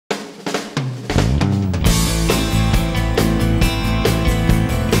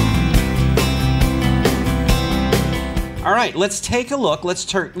right, let's take a look.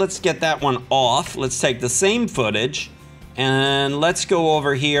 Let's get that one off. Let's take the same footage and let's go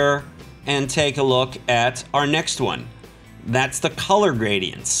over here and take a look at our next one. That's the color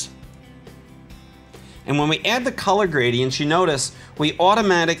gradients. And when we add the color gradients, you notice we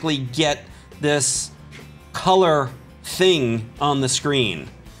automatically get this color thing on the screen.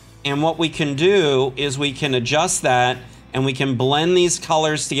 And what we can do is we can adjust that and we can blend these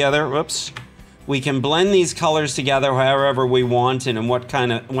colors together. Whoops. We can blend these colors together however we want and in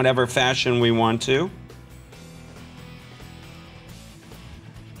whatever fashion we want to.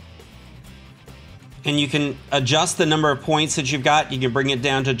 And you can adjust the number of points that you've got. You can bring it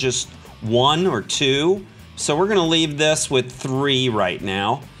down to just 1 or 2. So we're gonna leave this with 3 right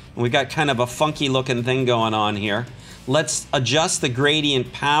now. And we've got kind of a funky looking thing going on here. Let's adjust the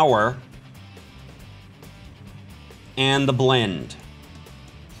gradient power and the blend.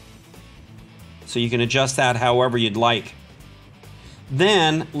 So you can adjust that however you'd like.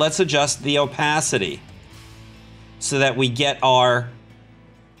 Then let's adjust the opacity so that we get our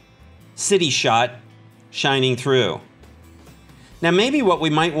city shot shining through. Now maybe what we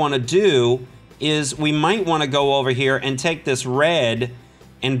might want to do is we might want to go over here and take this red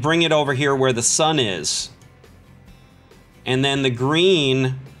and bring it over here where the sun is. And then the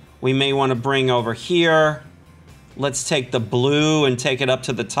green we may want to bring over here. Let's take the blue and take it up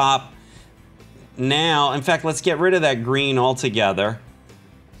to the top. Now, in fact, let's get rid of that green altogether.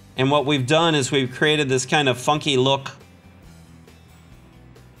 And what we've done is we've created this kind of funky look.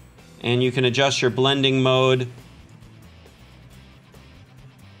 And you can adjust your blending mode,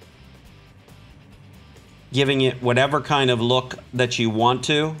 giving it whatever kind of look that you want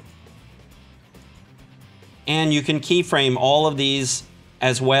to. And you can keyframe all of these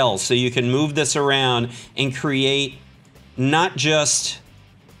as well. So you can move this around and create not just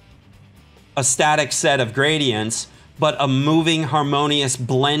a static set of gradients, but a moving, harmonious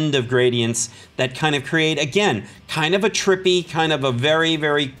blend of gradients that kind of create, again, kind of a trippy, kind of a very,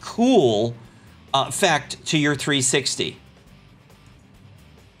 very cool effect to your 360.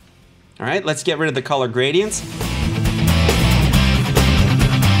 All right, let's get rid of the color gradients.